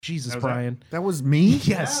Jesus, Brian. That was me?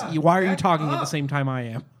 Yes. Why are you talking at the same time I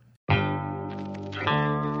am?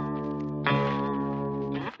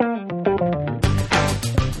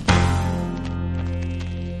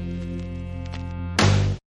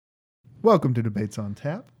 Welcome to Debates on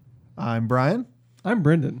Tap. I'm Brian. I'm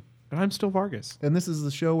Brendan. And I'm still Vargas. And this is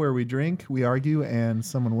the show where we drink, we argue, and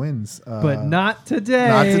someone wins. But not today.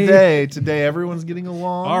 Not today. Today, everyone's getting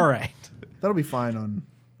along. All right. That'll be fine.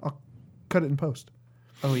 I'll cut it in post.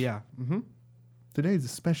 Oh, yeah. Mm-hmm. Today's a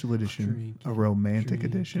special edition, Drink a romantic drink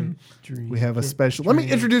edition. Drink We have a it, special. Let me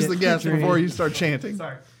drink introduce it, the guest drink before it. you start chanting.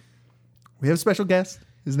 Sorry. We have a special guest.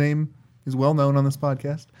 His name is well known on this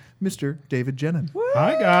podcast, Mr. David Jenin.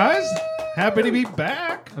 Hi, guys. Happy to be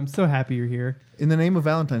back. I'm so happy you're here. In the name of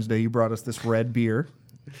Valentine's Day, you brought us this red beer.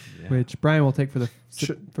 Which Brian will take for the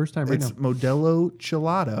first time right It's now. Modelo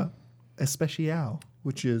Chelada Especial,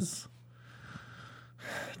 which is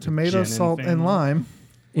tomato, Jenin salt, and family. lime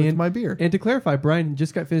with my beer. And to clarify, Brian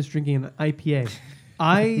just got finished drinking an IPA.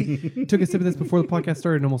 I took a sip of this before the podcast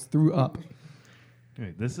started and almost threw up.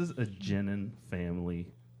 Hey, this is a Jenin family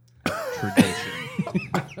tradition.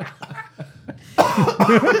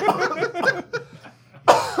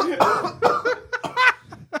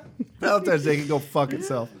 Valentine's Day can go fuck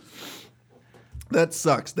itself. That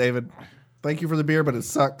sucks, David. Thank you for the beer, but it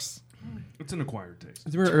sucks. It's an acquired taste.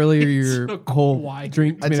 Remember earlier your whole why?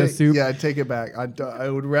 drink tomato soup? Yeah, I take it back. I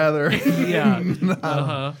would rather. Yeah.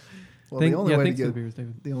 Uh-huh. Well, Thanks for the get beers,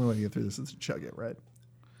 David. the only way to get through this is to chug it, right?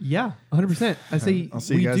 Yeah, 100%. I say I'll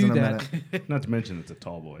see we you guys do in a that. minute. Not to mention it's a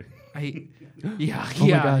tall boy. Yeah. Oh my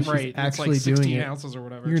yeah. gosh, he's right. It's actually like 16 doing it. ounces or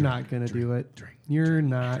whatever. You're not going to do it. You're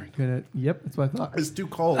not going to. Yep, that's what I thought. It's too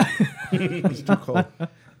cold. It's too cold.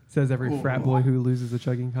 Says every frat boy who loses a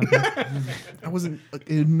chugging contest. I wasn't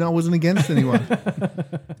against anyone.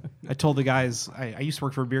 I told the guys, I used to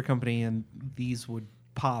work for a beer company, and these would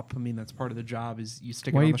pop. I mean, that's part of the job is you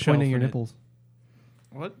stick Why it are on you the shelf. pointing your and it- nipples?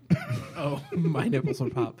 What? Oh, my nipples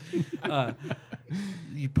would pop.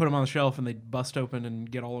 You put them on the shelf and they bust open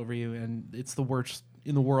and get all over you, and it's the worst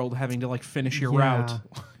in the world having to like finish your route.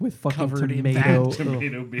 with fucking covered in tomato. that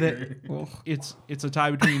Tomato beer. It's a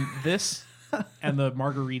tie between this and the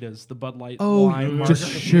margaritas, the Bud Light Oh, lime just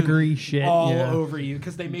margarita. sugary shit. all yeah. over you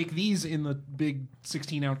because they make these in the big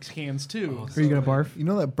 16-ounce cans too. Are you gonna barf? You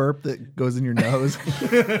know that burp that goes in your nose?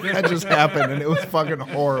 That just happened, and it was fucking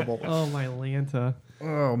horrible. Oh my Lanta.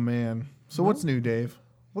 Oh, man. So what's new, Dave?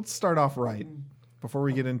 Let's start off right before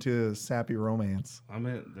we get into sappy romance. I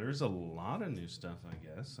mean, there's a lot of new stuff, I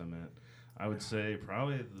guess. I would say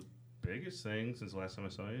probably the biggest thing since the last time I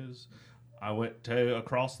saw you is I went to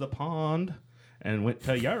across the pond and went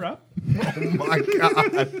to Europe. Oh, my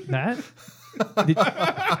God. That?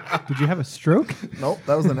 Did you have a stroke? Nope,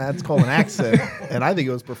 that's called an accent, and I think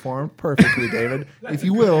it was performed perfectly, David. If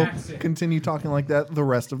you will, continue talking like that the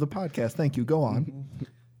rest of the podcast. Thank you. Go on.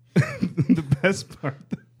 The best part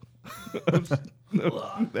of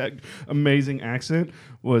that amazing accent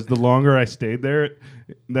was the longer I stayed there,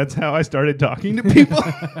 that's how I started talking to people.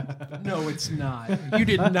 No, it's not. You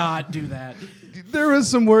did not do that. There was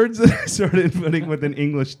some words that I started putting with an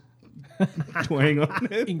English twang on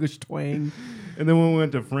it. English twang. And then when we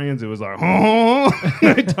went to France, it was like, oh,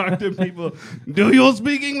 I talked to people, do you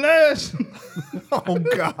speak English? Oh,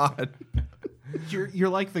 God. You're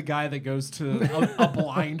like the guy that goes to a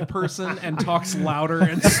blind person and talks louder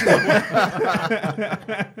and slower.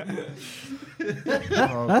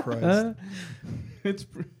 Oh, Christ. It's,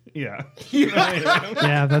 yeah.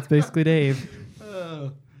 Yeah, that's basically Dave.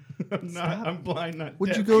 I'm blind, not Would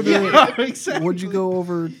deaf. you go to? Yeah, exactly. Would you go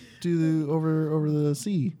over to the over the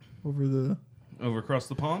sea, over the? Over across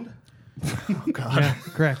the pond? Oh, God. Yeah,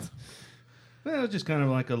 correct. Well, it was just kind of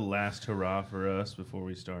like a last hurrah for us before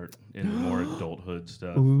we start into more adulthood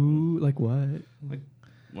stuff. Ooh, like what?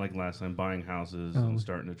 Like last time, buying houses Oh. and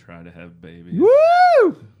starting to try to have babies.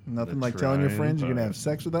 Woo! Nothing The like telling your trying friends you're gonna part. have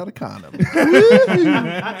sex without a condom.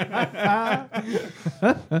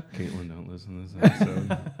 Caitlin, don't listen to this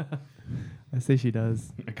episode. I say she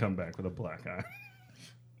does. I come back with a black eye.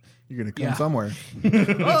 You're gonna come Yeah. somewhere.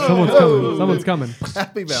 Someone's coming. Someone's coming.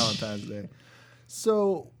 Happy Valentine's Day.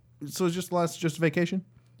 So it's just vacation.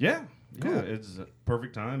 Yeah. Cool. Yeah, it's a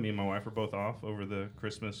perfect time. Me and my wife were both off over the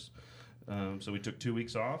Christmas. So we took 2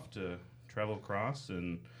 weeks off to travel across,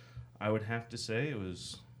 and I would have to say it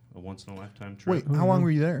was a once-in-a-lifetime trip. Wait, how long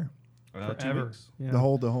were you there? 2 Forever. weeks. Yeah. The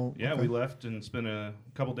whole. Yeah, okay. we left and spent a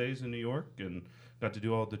couple days in New York and got to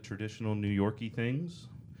do all the traditional New Yorkie things,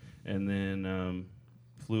 and then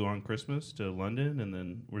flew on Christmas to London, and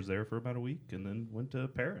then was there for about a week, and then went to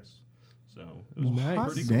Paris. So it was Nice. Hot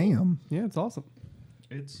pretty cool. damn. Yeah, it's awesome.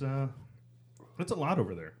 It's It's a lot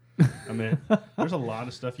over there. I mean, there's a lot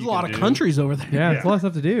of stuff There's you a can lot of do. countries over there. Yeah, Yeah. it's a lot of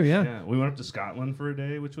stuff to do. Yeah. Yeah, we went up to Scotland for a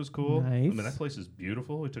day, which was cool. I mean, Nice. that place is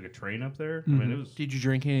beautiful. We took a train up there. I Mm-hmm. mean, it was Did you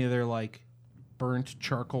drink any of their like burnt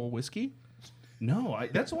charcoal whiskey?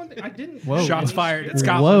 that's one thing I didn't. Whoa. Shots any fired. spirits. It's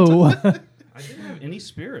Scotland. Whoa. I didn't have any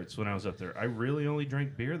spirits when I was up there. I really only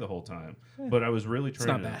drank beer the whole time. But I was really trying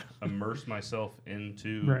not to bad. immerse myself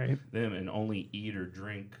into Right. them and only eat or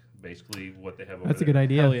drink basically what they have over That's a there. good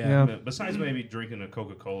idea. Hell yeah. I mean, besides maybe drinking a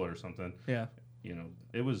Coca-Cola or something, Yeah.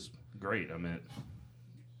 it was great. I mean,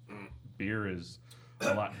 beer is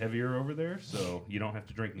a lot heavier over there, so you don't have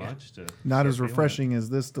to drink much to. Not start as feeling refreshing as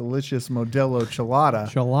this delicious Modelo Chelada.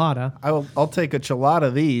 Chelada. I'll take a Chelada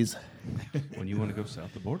of these. it. When you want to go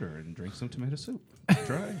south the border and drink some tomato soup,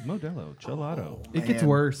 try Modelo Gelato It gets Man.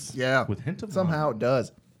 worse. Yeah. with hint of Somehow lime. it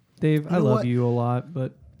does. Dave, I know love what? you a lot,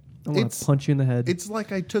 but I want It's- to punch you in the head. It's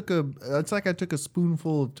like I took a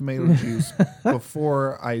spoonful of tomato juice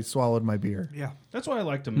before I swallowed my beer. Yeah. That's why I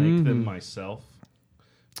like to make them myself,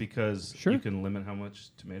 because Sure. you can limit how much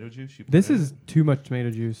tomato juice you put This in is it. too much tomato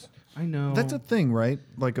juice. I know. That's a thing, right?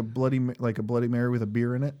 Like a Bloody Mary with a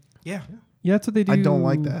beer in it. Yeah. Yeah, that's what they do. I don't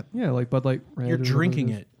like that. Yeah, like Bud Light Red. You're or whatever drinking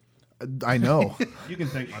is. it. I know. You can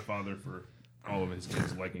thank my father for all of his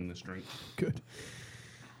kids liking this drink. Good.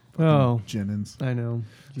 Oh, Jennings. I know.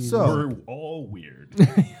 Jesus. So- We're all weird.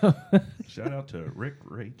 Shout out to Rick,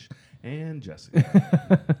 Rach, and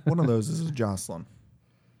Jessica. One of those is a Jocelyn.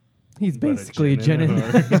 He's But basically a Jenin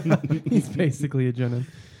Jenin. He's basically a Jenin.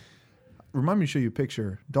 Remind me to show you a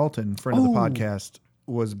picture. Dalton, friend of the podcast,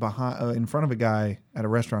 was behind in front of a guy at a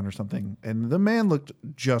restaurant or something, and the man looked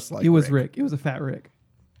just like It was Rick. It was a fat Rick.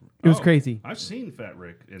 It was Oh, crazy. I've seen Fat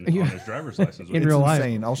Rick on Yeah. his driver's license. In It's real life.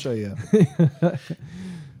 insane. I'll show you.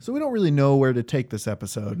 So we don't really know where to take this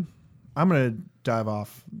episode. I'm going to dive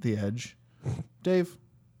off the edge. Dave,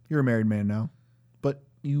 you're a married man now, but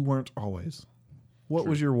you weren't always. What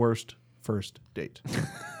was your worst first date?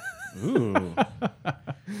 Ooh.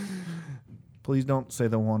 Please don't say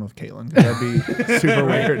the one with Caitlin. 'Cause that'd be super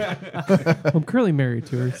weird. I'm currently married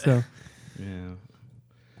to her, so Yeah.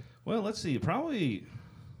 Well, let's see. Probably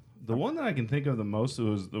the one that I can think of the most that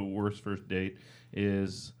was the worst first date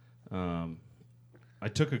is I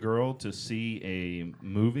took a girl to see a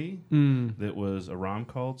movie that was a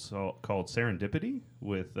called Serendipity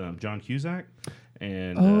with John Cusack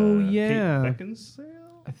and Oh, yeah. Kate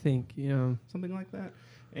Beckinsale, I think, yeah. something like that.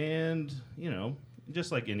 And,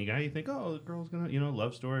 just like any guy, you think, oh, the girl's going to,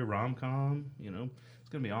 love story, rom-com, it's going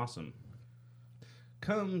to be awesome.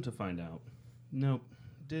 Come to find out, nope,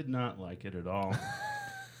 did not like it at all.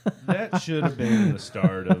 That should have been the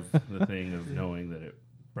start of the thing of knowing that it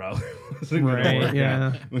probably wasn't going to Right, work yeah.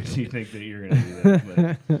 out when you think that you're going to do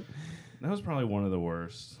that. But that was probably one of the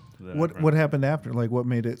worst. That What happened after? Like, what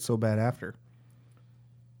made it so bad after?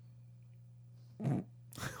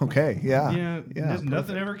 Okay, Yeah, yeah. just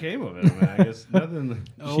nothing ever came of it. I mean, I guess nothing.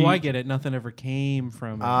 Oh, I get it. Nothing ever came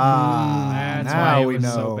from it. Ah, That's now why it we was know.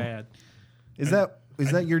 so bad. Is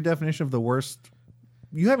that your definition of the worst?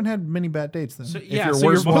 You haven't had many bad dates then. So- If yeah, your so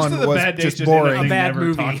worst your- Most one of the was bad dates just just end up boring. being A bad never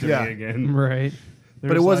movie. talk to Yeah. me again. Right.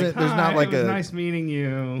 But it wasn't- there's not "Hi, like it was a- nice meeting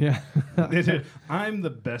you. Yeah. I'm the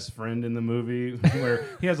best friend in the movie where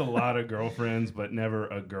he has a lot of girlfriends but never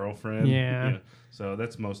a girlfriend. Yeah. So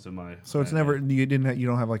that's most of my. So it's bad never dates. you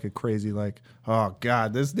don't have like a crazy like, oh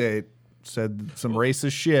god, this date said some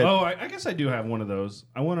racist shit. Oh, I guess I do have one of those.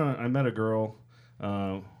 I met a girl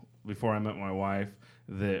before I met my wife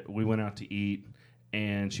that we went out to eat,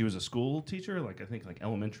 and she was a school teacher, like I think like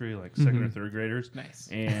elementary, like second or third graders. Nice.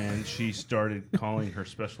 And she started calling her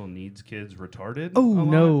special needs kids retarded. Oh, a lot.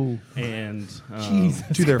 no. And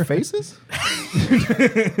Jesus. To their faces?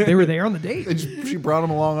 They were there on the date. And she brought them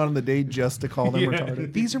along on the date just to call them Yeah.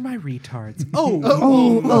 retarded. These are my retards. Oh,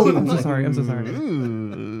 Oh, I'm so sorry. I'm so sorry.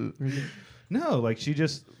 No, like she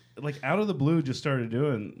just like out of the blue just started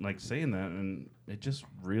doing like saying that, and it just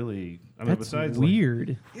really. I mean, That's besides like,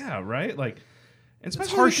 weird. yeah, right, like. And it's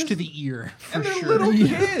especially harsh because- to the ear for and they're sure. little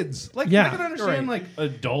kids. Like Yeah. I can understand Right. like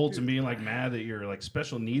adults and being like mad that your like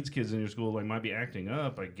special needs kids in your school like might be acting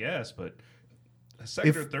up, I guess, but a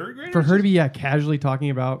second or third grader. For her to be casually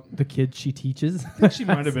talking about the kids she teaches. she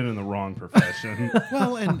might have been in the wrong profession.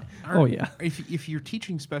 Well, and Oh, yeah. if you're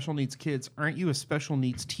teaching special needs kids, aren't you a special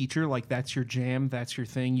needs teacher? Like that's your jam, that's your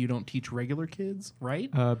thing. You don't teach regular kids,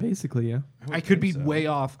 right? Basically, yeah. I could be think so. way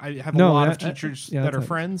off. I have No, a lot of that- teachers yeah, that that's are it.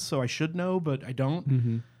 friends, so I should know, but I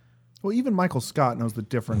don't. Well, even Michael Scott knows the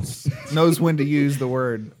difference, knows when to use the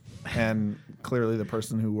word, and clearly the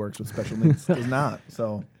person who works with special needs does not.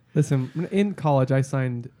 So Listen, in college, I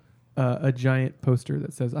signed a giant poster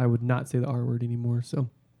that says I would not say the R word anymore. So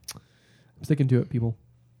Sticking to it, people.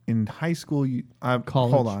 In high school,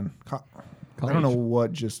 College. hold on. I don't know College.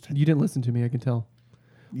 what just. You didn't listen to me. I can tell.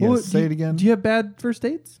 Yes, Well, say it again. Do you have bad first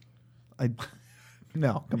dates?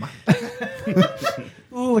 No, come on.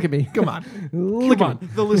 Oh, look at me. Come on. Look Come at me. on,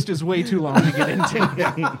 the list is way too long to get into.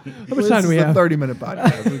 How much time do we have? A 30-minute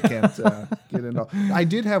podcast. We can't get into. I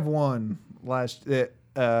did have one last. It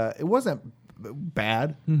wasn't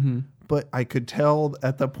bad, but I could tell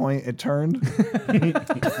at the point it turned.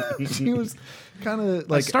 She was kind of I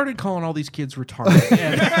like started calling all these kids retarded.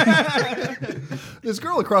 And this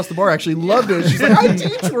girl across the bar actually loved it. She's like, I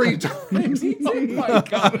teach retards. oh my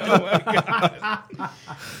god!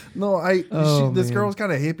 No, this man. girl was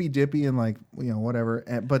kind of hippy dippy and like whatever.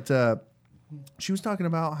 But she was talking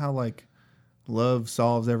about how like love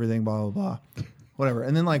solves everything, blah blah blah, whatever.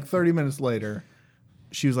 And then like 30 minutes later,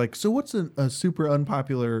 she was like, "So what's a super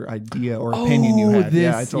unpopular idea or opinion you had?" This,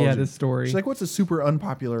 Yeah, I told you. this story. She's like, "What's a super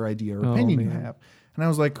unpopular idea or Oh, opinion you man. have?" And I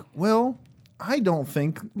was like, "Well, I don't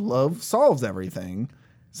think love solves everything.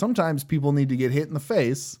 Sometimes people need to get hit in the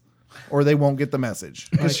face." Or they won't get the message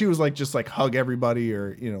because she was like, just like hug everybody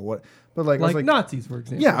or what. But like, I was like Nazis, for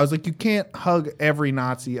example. yeah, I was like, you can't hug every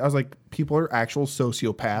Nazi. I was like, people are actual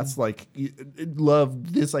sociopaths. Like,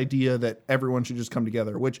 love this idea that everyone should just come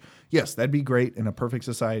together. Which, yes, that'd be great in a perfect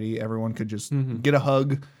society. Everyone could just get a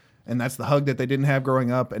hug, and that's the hug that they didn't have growing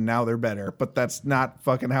up, and now they're better. But that's not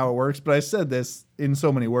fucking how it works. But I said this in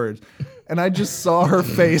so many words, and I just saw her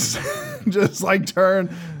face just like turn,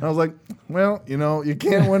 and I was like, well, you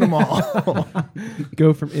can't win them all.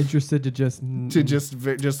 Go from interested to just To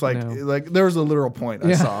just like No. like there was a literal point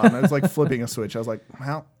I saw, and I was like flipping a switch. I was like,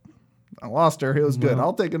 well, I lost her. It was good.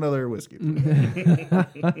 I'll take another whiskey.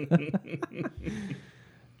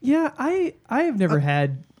 Yeah, I have never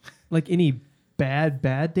had like any bad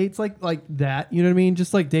dates like that. You know what I mean?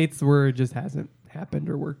 Just like dates where it just hasn't happened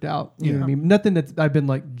or worked out. You know what I Yeah. mean? Nothing that's I've been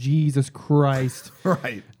like, Jesus Christ.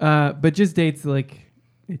 Right. But just dates like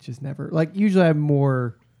it just never like usually I'm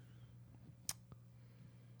more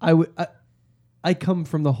I come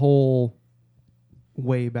from the whole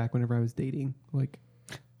way back whenever I was dating, like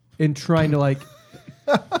and trying to like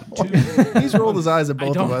He's rolled his eyes at both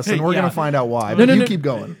of don't- us, and we're yeah. gonna find out why. No, But no, you no. keep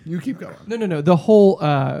going. You keep going. No. The whole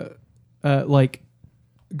like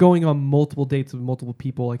going on multiple dates with multiple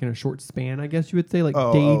people like in a short span, I guess you would say, like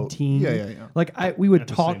dating. Yeah. Like we would At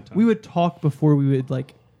the talk same time. we would talk before we would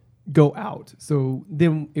like go out. So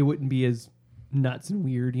then it wouldn't be as nuts and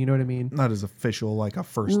weird, you know what I mean? Not as official like a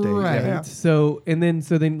first date. Right. Yeah. So then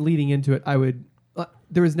leading into it, I would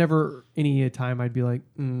there was never any time I'd be like,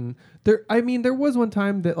 there. I mean, there was one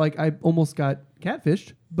time that like I almost got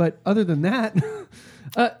catfished, but other than that,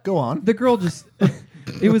 Go on. the girl just.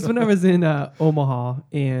 It was when I was in Omaha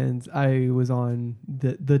and I was on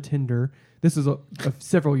the Tinder. This was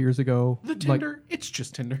several years ago. The Tinder, it's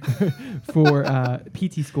just Tinder. For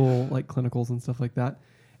PT school, like clinicals and stuff like that.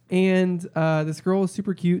 And this girl was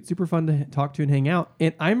super cute, super fun to talk to and hang out.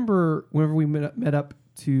 And I remember whenever we met up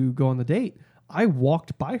to go on the date, I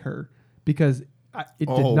walked by her because it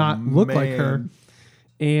did not look like her. man.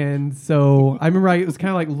 And so I remember I was kind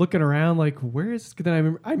of like looking around, like, where is?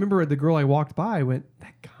 Then I remember the girl I walked by. I went,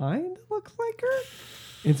 that kind of looks like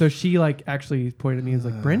her. And so she like actually pointed at me and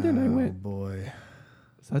was like, Brendan. I Oh went, boy.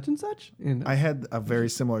 such and such. And I had a very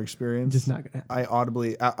similar experience. just not gonna. I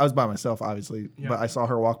audibly, I was by myself, obviously, but I saw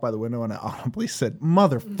her walk by the window and I audibly said,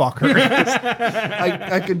 "Motherfucker!"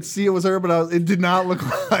 I could see it was her, but it did not look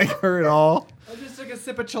like her at all. I just took a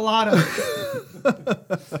sip of gelato.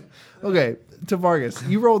 Okay, to Vargas,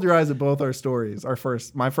 you rolled your eyes at both our stories.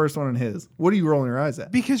 My first one and his. What are you rolling your eyes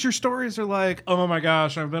at? Because your stories are like, oh my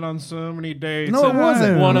gosh, I've been on so many dates. No, it and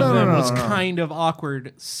wasn't. One No, of them no, was no. kind of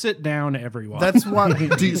awkward. Sit down, everyone. That's why.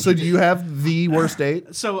 So do you have the worst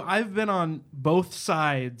date? So I've been on both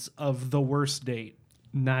sides of the worst date.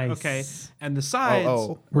 Nice. Okay, and the sides,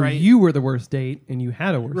 Where right? you were the worst date and you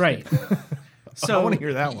had a worst right. date. So I wanna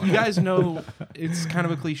hear that one. You guys know it's kind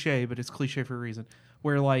of a cliche, but it's cliche for a reason.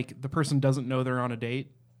 Where like the person doesn't know they're on a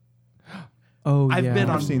date. Oh, I've yeah. been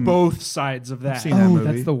on seen- both sides of that. seen that Oh, movie.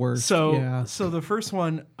 that's the worst. So yeah. so the first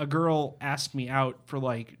one, a girl asked me out for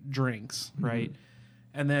like drinks, right?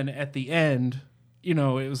 And then at the end, it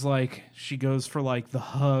was like she goes for like the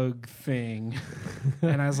hug thing,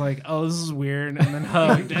 and I was like, oh, this is weird, and then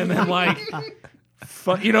hugged, and then like.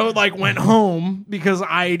 Like went home because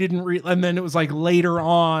I didn't and then it was like later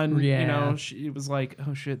on, Yeah. it was like,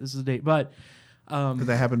 oh shit, this is a date. But Did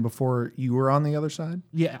that happen before you were on the other side?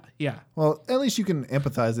 yeah. Well, at least you can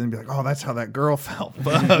empathize and be like, "Oh, that's how that girl felt."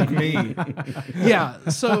 Fuck me. Yeah.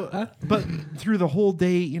 So, but through the whole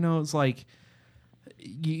date, it's like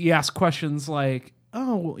you ask questions like,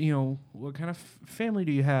 oh, well, you know, what kind of family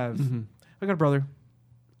do you have? I got a brother.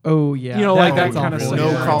 Oh yeah, You know, like that was kind of awful. stuff.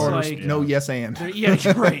 No Yeah. call, It's like- no yes and.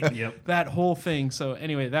 Yeah, right. Yep. That whole thing. So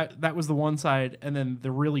anyway, that was the one side, and then the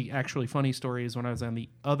really actually funny story is when I was on the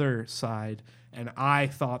other side, and I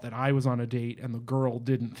thought that I was on a date, and the girl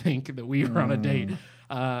didn't think that we were on a date.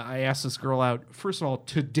 I asked this girl out first of all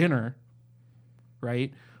to dinner.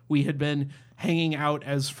 Right, we had been hanging out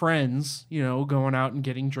as friends, you know, going out and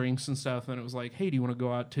getting drinks and stuff, and it was like, hey, do you want to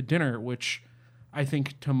go out to dinner? Which I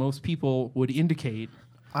think to most people would indicate.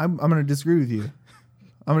 I'm going to disagree with you.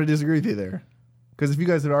 I'm going to disagree with you there. Because if you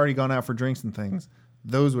guys had already gone out for drinks and things,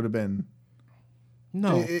 those would have been.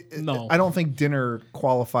 No, no. I don't think dinner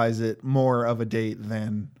qualifies it more of a date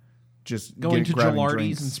than just Going to grabbing Gilardi's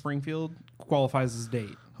drinks. in Springfield qualifies as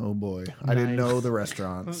date. Oh boy, I didn't know Nice. the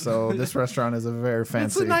restaurant. So this restaurant is a very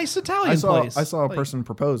fancy. It's a nice Italian I saw place. I saw a Like, person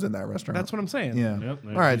propose in that restaurant. That's what I'm saying. Yeah. Yep,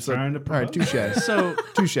 All right. he's So trying to all right. propose. Touche. So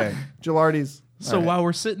Touche. Gilardi's. so All right. while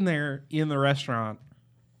we're sitting there in the restaurant,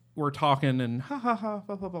 we're talking and ha ha ha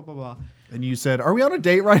blah blah blah blah blah. And you said, "Are we on a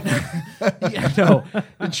date right now?" Yeah, no.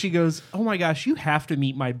 And she goes, "Oh my gosh, you have to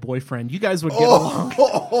meet my boyfriend. You guys would get along."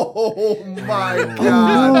 Oh my god.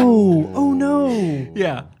 Oh, oh no!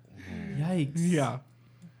 Yeah, Yikes! yeah.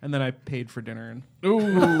 And then I paid for dinner and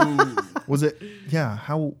Was it? Yeah.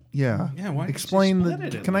 How? Yeah. Yeah, why didn't you Explain split the.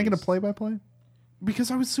 it at Can I get a least? play-by-play? because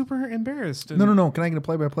I was super embarrassed. And, No. Can I get a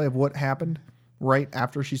play-by-play of what happened right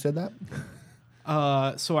after she said that?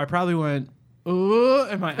 So I probably went,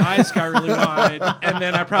 and my eyes got really wide, and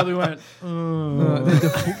then I probably went,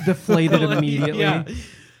 Deflated immediately. Yeah.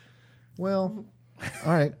 Well,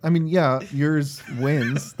 all right. I mean, yeah, yours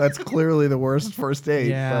wins. That's clearly the worst first date.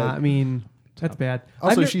 Yeah, but I mean, that's bad.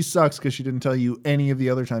 also, I've she sucks because she didn't tell you any of the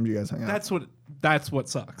other times you guys hung out. That's what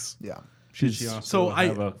sucks. yeah. Did she also So I-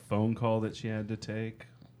 have a phone call that she had to take?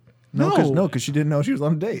 No. because she didn't know she was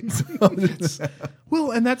on a date.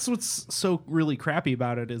 Well, and that's what's so really crappy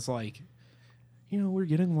about it is like, you know, we're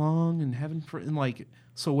getting along and having and like,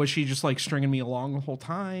 so was she just like stringing me along the whole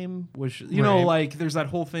time? Was she, you know, Right. like there's that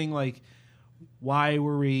whole thing like, why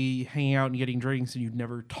were we hanging out and getting drinks and you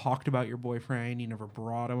never talked about your boyfriend? You never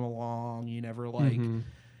brought him along. You never like, and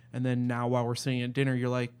then now while we're sitting at dinner, you're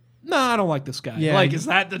like, no, I don't like this guy. Yeah, Like, is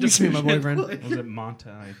that the you can be my decision? boyfriend. Was it Monte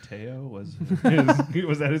Teo? Was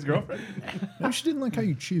that his girlfriend? Maybe she didn't like how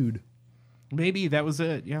you chewed. Maybe that was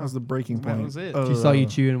it. Yeah. That was the breaking That point. was it. She saw you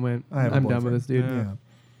chew and went, I have a I'm done with this dude. Yeah.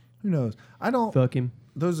 Who knows? I don't. Fuck him.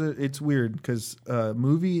 Those are. It's weird because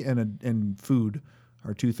movie and food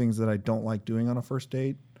are two things that I don't like doing on a first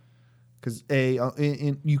date. Because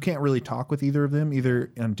you can't really talk with either of them.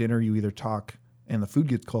 Either on dinner, you either talk and the food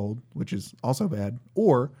gets cold, which is also bad,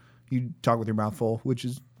 or you talk with your mouth full, which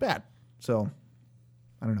is bad. So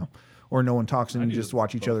I don't know. Or no one talks and I you do just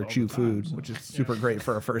watch each both other all chew the time, food, so. which is super great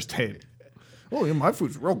for a first date. Oh yeah, my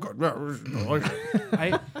food's real good.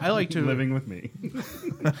 I like to Living with me.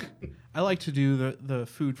 I like to do the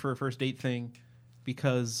food for a first date thing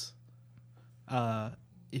because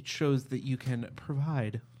it shows that you can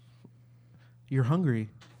provide. You're hungry.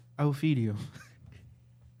 I will feed you.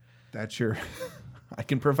 That's your. I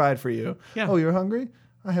can provide for you. Yeah. Oh, you're hungry?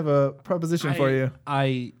 I have a proposition for you.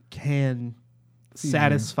 I can Feed you.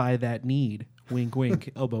 satisfy that need. Wink,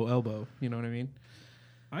 wink, elbow, elbow. You know what I mean?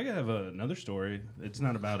 I have another story. It's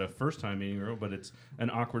not about a first time meeting a girl, but it's an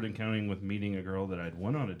awkward encounter with meeting a girl that I'd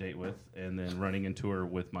went on a date with and then running into her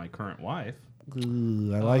with my current wife.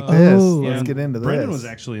 Ooh, I like this. Oh. Let's And get into this. Brendan was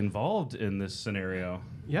actually involved in this scenario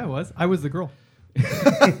Yeah, I was. I was the girl.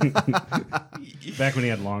 back when he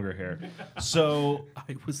had longer hair. So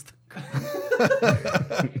I was the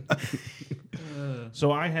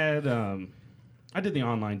So I had, I did the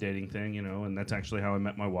online dating thing, you know, and that's actually how I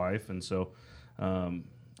met my wife. And so,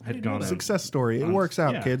 had gone out. Success story. It works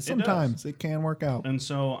out, Yeah, kids. it does. Sometimes it can work out. And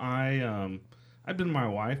so I've been with my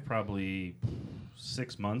wife probably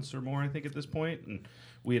 6 months or more, I think, at this point, and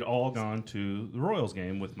we had all gone to the Royals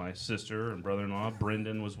game with my sister and brother-in-law.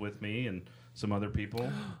 Brendan was with me and some other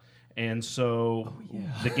people. And so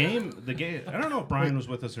the game. I don't know if Brian was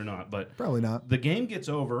with us or not, but Probably not. the game gets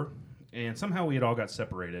over, and somehow we had all got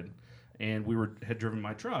separated, and had driven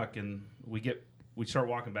my truck, and we start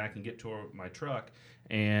walking back and get to my truck,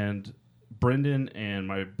 and Brendan and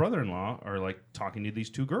my brother-in-law are like talking to these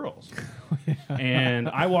two girls, and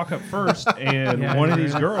I walk up first, and Yeah, one of yeah.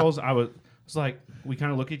 these girls, I was like, we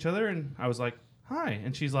kind of look at each other, and I was like, hi,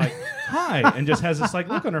 and she's like, hi, and just has this like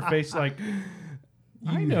look on her face, like,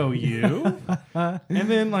 I know you. And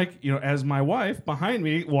then, like, you know, as my wife behind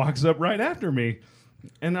me walks up right after me.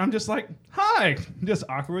 And I'm just like, hi. Just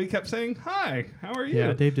awkwardly kept saying, hi, how are you?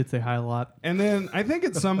 Yeah, Dave did say hi a lot. And then I think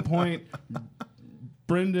at some point,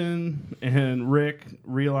 Brendan and Rick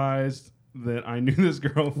realized that I knew this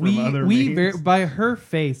girl from other means. By her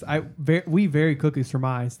face, we very quickly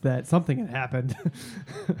surmised that something had happened.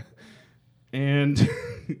 And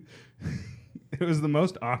it was the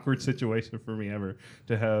most awkward situation for me ever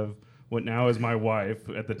to have what now is my wife,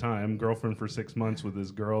 at the time, girlfriend for 6 months, with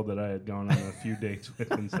this girl that I had gone on a few dates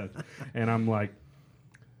with and such. And I'm like,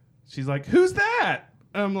 she's like, who's that?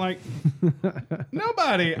 I'm like,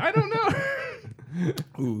 nobody. I don't know.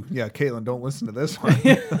 Ooh, yeah, Caitlin, don't listen to this one.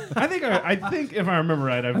 I think if I remember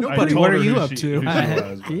right, I Nobody, told what her are you who up she- to? who she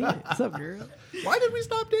was. Yeah, what's up, girl? Why did we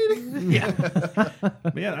stop dating?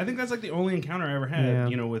 But yeah, I think that's like the only encounter I ever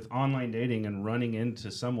had, Yeah. with online dating and running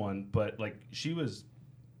into someone. But like, she was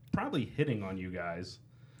probably hitting on you guys.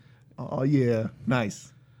 Oh yeah,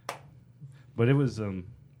 nice. But it was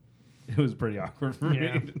pretty awkward for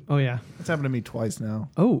Yeah. me. Oh yeah. It's happened to me twice now.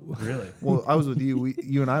 Oh. Really? Well, I was with you.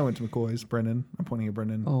 You and I went to McCoy's. Brendan, I'm pointing at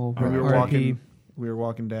Brendan. Oh, And we were R.I.P. walking. We were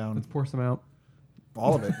walking down. Let's pour some out.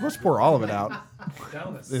 All of it. Let's pour all of it out.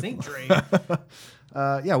 Down the sink drain.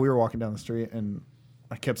 Yeah, we were walking down the street, and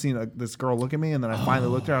I kept seeing this girl look at me, and then I finally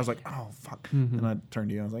looked at her. I was like, "Oh fuck!" And I turned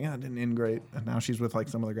to you. I was like, "Yeah, it didn't end great." And now she's with like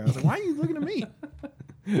some other guy. I was like, "Why are you looking at me?"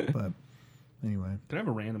 But anyway, Can I have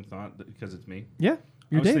a random thought because it's me? Yeah.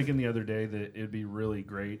 I You're was Dave. thinking the other day that it'd be really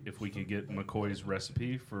great if we could get McCoy's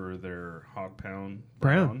recipe for their hog pound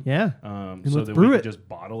Brown. Yeah. So let's that brew we it. could just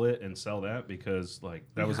bottle it and sell that, because like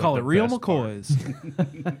that was Call like, it the Real best part.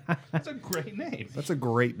 McCoys. That's a great name. that's a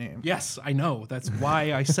great name. Yes, I know. That's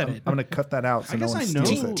why I said it. I'm gonna cut that out so I no guess one I know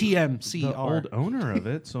steals it. the TMCR. old owner of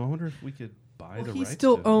it, so I wonder if we could buy the He rights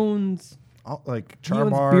still to it. owns Like he Char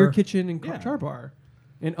owns Bar. Beer Kitchen and Yeah. Char Bar,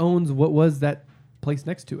 and owns what was that place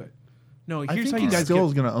next to it. No, I here's think how he you guys still get.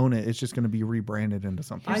 is gonna own it. It's just gonna be rebranded into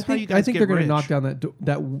something. Here's how you guys I think get they're going to rich. knock down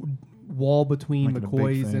that wall between Make it a big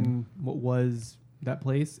McCoy's thing. and what was that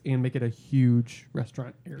place, and make it a huge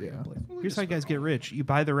restaurant area. Yeah. Place. Here's how you guys get rich. You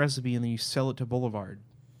buy the recipe and then you sell it to Boulevard.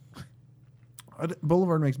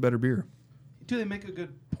 Boulevard makes better beer. Do they make a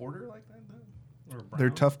good porter like that though? Or brown? Their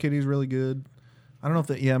Tough Kitty's really good. I don't know if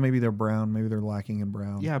they. Yeah, maybe they're brown. Maybe they're lacking in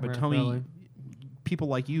brown. Yeah, but Right, tell me, probably. people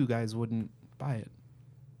like you guys wouldn't buy it.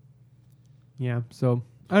 Yeah. So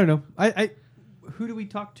I don't know. I who do we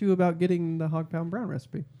talk to about getting the hog pound brown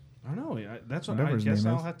recipe? I don't know. That's what Whatever I his guess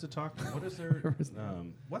name I'll is. have to talk. What is their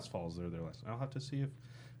Westfall's? They're their last. I'll have to see if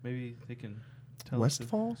maybe they can tell us.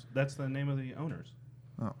 Westfalls? That's the name of the owners.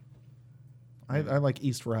 Oh, I like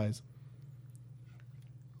East Rise.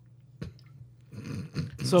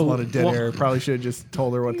 So A lot of dead air. Probably should have just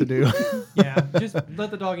told her what to do. Yeah. Just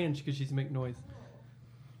let the dog in because she's making noise.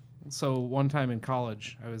 So one time in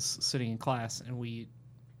college, I was sitting in class and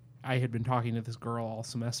I had been talking to this girl all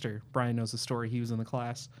semester. Brian knows the story. He was in the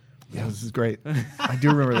class. Yeah, this is great. I do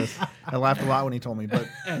remember this. I laughed a lot when he told me, but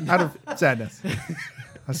out of sadness,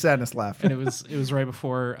 a sadness laugh. And it was right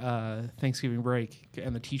before Thanksgiving break,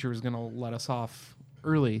 and the teacher was going to let us off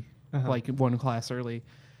early, like one class early.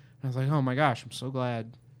 And I was like, oh my gosh, I'm so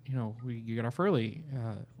glad, you got off early.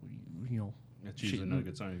 That's usually not a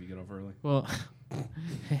good sign if you get off early. Well,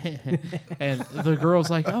 and the girl's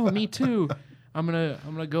like, oh, me too. I'm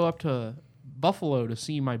gonna go up to Buffalo to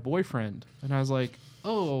see my boyfriend. And I was like,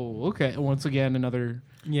 oh, okay. And once again, another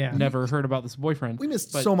Yeah. never heard about this boyfriend. We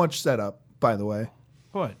missed But- so much setup, by the way.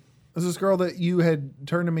 What? There's this girl that you had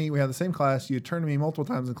turned to me. We had the same class. You had turned to me multiple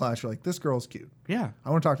times in class. You're like, this girl's cute. Yeah. I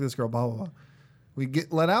want to talk to this girl, blah, blah, blah. We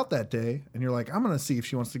get let out that day, and you're like, I'm going to see if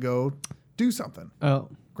she wants to go do something. Oh.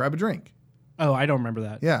 Grab a drink. Oh, I don't remember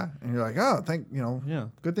that. Yeah. And you're like, oh, Yeah.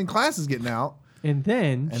 good thing class is getting out. And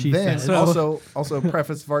then And she then says, also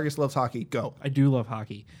preface, Vargas loves hockey. Go. I do love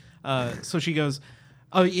hockey. So she goes,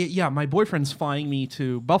 oh, yeah, my boyfriend's flying me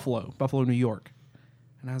to Buffalo, New York.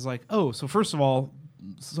 And I was like, oh, so first of all,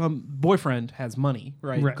 some boyfriend has money,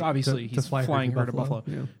 right? Right, Obviously, to he's fly her flying to her to Buffalo.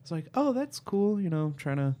 Buffalo, yeah. It's like, oh, that's cool,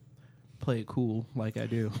 trying to play it cool like I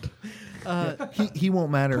do. He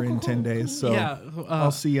won't matter in 10 days, so Yeah, I'll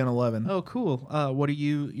see you in 11. Oh, cool. What are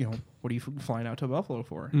you flying out to Buffalo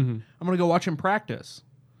for? I'm going to go watch him practice.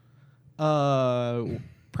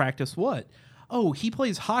 Practice what? Oh, he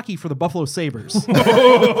plays hockey for the Buffalo Sabres.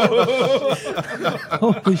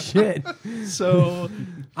 holy shit. So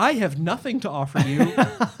I have nothing to offer you.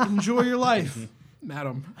 Enjoy your life,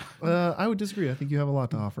 madam. I would disagree. I think you have a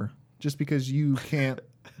lot to offer. Just because you can't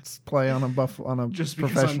play on a Just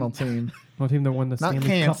because professional team. One team that won the Not Stanley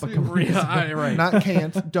can't. Cup a couple years ago. Right. Not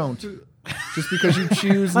can't, don't. Just because you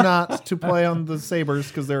choose not to play on the Sabres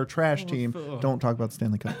because they're a trash team, don't talk about the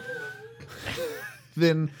Stanley Cup.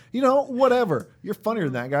 Then, whatever. You're funnier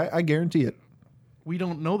than that guy. I guarantee it. We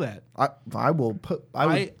don't know that. I would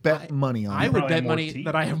bet money on I it. would Probably bet more money teeth.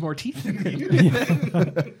 that I have more teeth than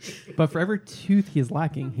you. But for every tooth he is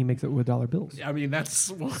lacking, he makes it with dollar bills. I mean,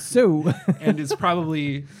 that's So and it's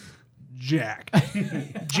probably jacked.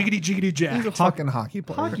 Jiggity jiggity He's a jacked. fucking hockey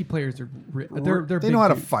player. hockey players are they're they big know how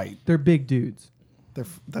to dudes. fight. They're big dudes.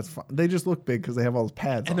 That's fine. They just look big because they have all those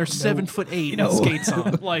pads. And they're on. 7'8" No. with skates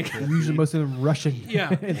on. Like Usually most of them Russian.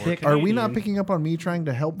 Yeah. and thick. Are we not Canadian. picking up on me trying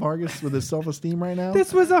to help Vargas with his self-esteem right now?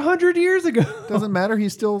 This was 100 years ago. Doesn't matter.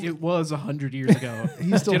 He's still. it was 100 years ago.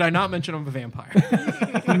 still- Did I not mention I'm a vampire?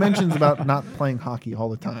 He mentions about not playing hockey all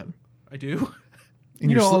the time I do. in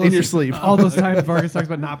You know, all in your those- sleep. All those times Vargas talks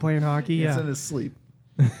about not playing hockey. It's Yeah. in his sleep.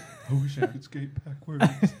 I wish I could skate backwards.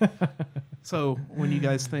 So when you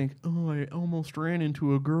guys think, oh, I almost ran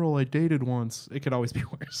into a girl I dated once, it could always be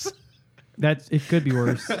worse. It could be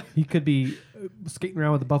worse. He could be skating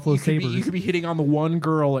around with the Buffalo Sabres. You could be hitting on the one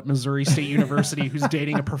girl at Missouri State University who's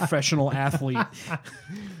dating a professional athlete.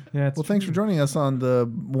 Yeah, it's Well, thanks for joining us on the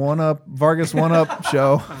Vargas One Up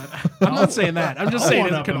show. I'm not saying that. I'm just saying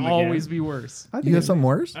it one-up could him always again. be worse. I think You have it- something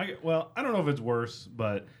worse? Well, I don't know if it's worse,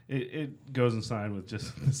 but it goes inside with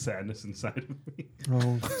just the sadness inside of me.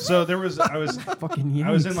 Oh, So I was fucking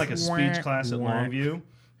I was in yikes. like a speech class at Longview,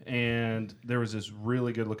 and there was this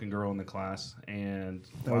really good looking girl in the class, and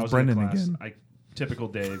That while was I in the Brendan class, again. typical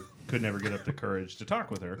Dave could never get up the courage to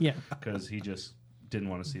talk with her. Yeah. because he just didn't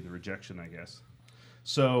want to see the rejection, I guess.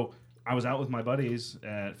 So I was out with my buddies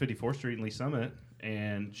at 54th Street in Lee Summit,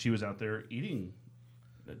 and she was out there eating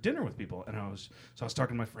dinner with people, and I was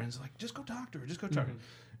talking to my friends like, just go talk to her, just go talk to her.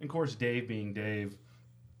 And of course, Dave being Dave,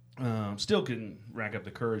 still couldn't rack up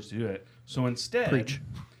the courage to do it. So instead, Preach.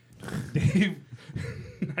 Dave,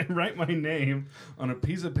 I write my name on a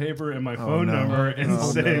piece of paper and my phone no. number and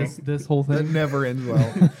Oh, say, This whole That thing. never ends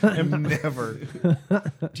well. Never.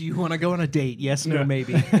 Do you want to go on a date? Yes, no, Yeah.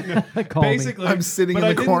 maybe. Call me. basically, I'm sitting but in I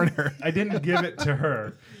the didn't- corner. I didn't give it to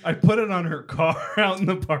her. I put it on her car out in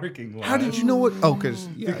the parking lot. How did you know what? Oh, because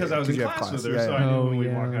Because I was in you have class with her, Yeah, so yeah. I knew Oh, when we'd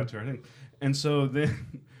yeah. walk out to her thing. And so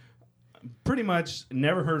then, pretty much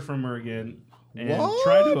never heard from her again. And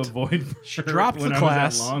tried to What? avoid her Dropped when the I was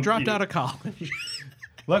at class. Longview. Dropped out of college.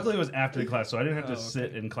 Luckily, it was after the class, so I didn't have to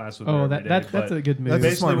sit in class with her. Oh, every day, that's but a good move. That's a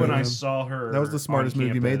Basically, smart when move. I saw her, That was the smartest on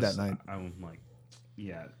move you made campus, that night. I'm like,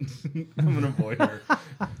 yeah, I'm gonna avoid her.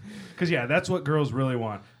 Because that's what girls really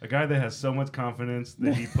want. A guy that has so much confidence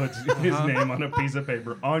that he puts his name on a piece of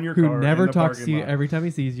paper on your Who car. never in the talks to parking you lot. every time he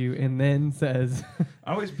sees you, and then says,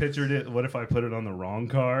 I always pictured it. What if I put it on the wrong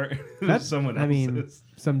car? "That's someone I mean, else's.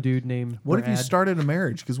 some dude named. What if you Brad. started a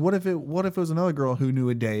marriage? Because what if it was another girl who knew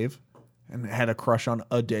a Dave and had a crush on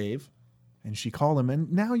a Dave, and she called him,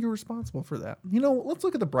 and now you're responsible for that. You know, let's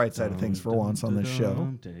look at the bright side of things for once on this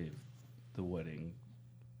show. Dave, the wedding.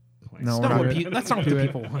 Place. No, That's we're not not what, gonna- that's not what Do the it.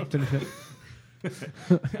 people want. Finish it.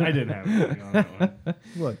 I didn't have anything on that one.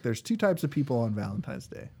 Look, there's two types of people on Valentine's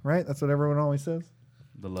Day, right? That's what everyone always says.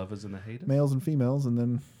 The lovers and the haters. Males and females, and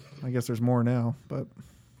then I guess there's more now, but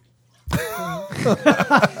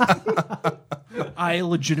I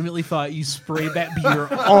legitimately thought you sprayed that beer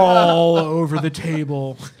all over the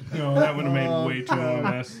table. No, that would have made way too long a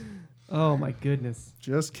mess. Oh my goodness,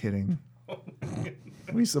 just kidding.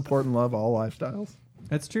 We support and love all lifestyles,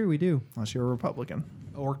 that's true. We do. unless you're a Republican.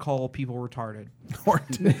 Or call people retarded. Or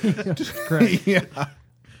Correct. yeah.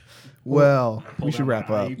 Well, we Pulled should out wrap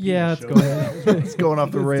my up. IEP Yeah, to let's show go them. ahead. It's going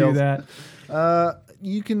off the Let's do rails. that.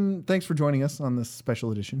 You can. Thanks for joining us on this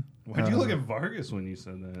special edition. Why'd you look at Vargas when you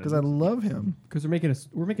said that? Because I love him. Because we're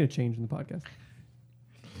making a change in the podcast.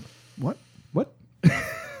 What? What?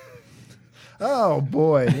 Oh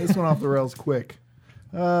boy, this went off the rails quick.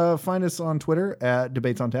 Find us on Twitter at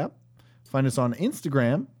Debates on Tap. Find us on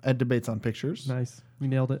Instagram at Debates on Pictures. Nice. We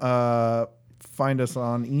nailed it. Find us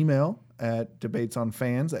on email at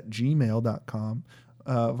debatesonfans@gmail.com.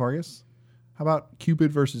 Vargas, how about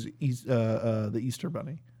Cupid versus the Easter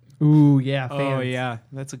Bunny? Ooh, yeah. Oh, Fans. yeah.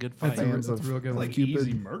 That's a good fight. Fans That's of a real good one. like Cupid.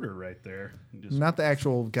 easy murder right there. Just Not the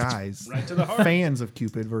actual guys. right to the heart. Fans of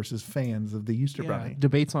Cupid versus fans of the Easter Yeah, Bunny.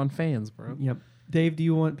 debates on fans, bro. Yep. Dave, do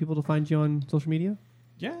you want people to find you on social media?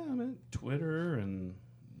 Yeah, I'm at Twitter and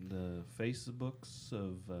the Facebooks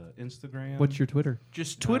of Instagram. What's your Twitter?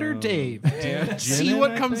 Just Twitter Um, Dave and see Jenin,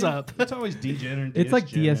 what I comes think? up. It's always DJenin. It's like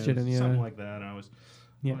DS Jenin, yeah. Something like that. I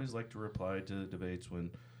Yeah. always like to reply to the debates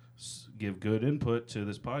when give good input to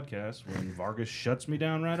this podcast when Vargas shuts me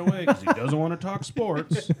down right away because he doesn't want to talk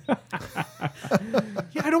sports. Yeah,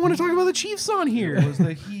 I don't want to talk about the Chiefs on It here. was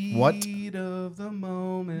the heat What? of the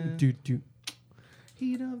moment. Dude.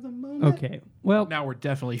 Heat of the moment. Okay. Well, Now we're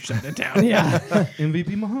definitely shutting it down. yeah.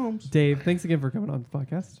 MVP Mahomes. Dave, thanks again for coming on the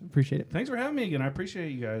podcast. Appreciate it. Thanks for having me again. I appreciate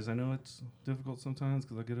you guys. I know it's difficult sometimes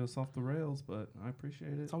because I get us off the rails, but I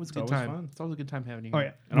appreciate it. It's always a good time. Fun. It's always a good time having you. Oh, here.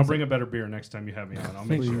 yeah. And I'll bring a better beer next time you have me on. I'll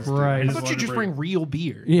make Thank sure. Christ. I I thought wanted you to just bring real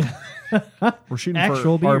beer. Yeah. We're shooting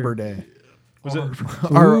Actual for beer. Arbor Day. Was it?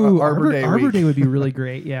 Ooh, Arbor Day Arbor week. Day would be really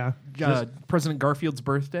great. Yeah. President Garfield's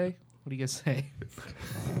birthday. What do you guys say?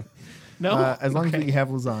 No, As long Okay. as we have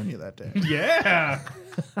lasagna that day. Yeah.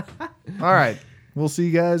 All right. We'll see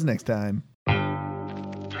you guys next time.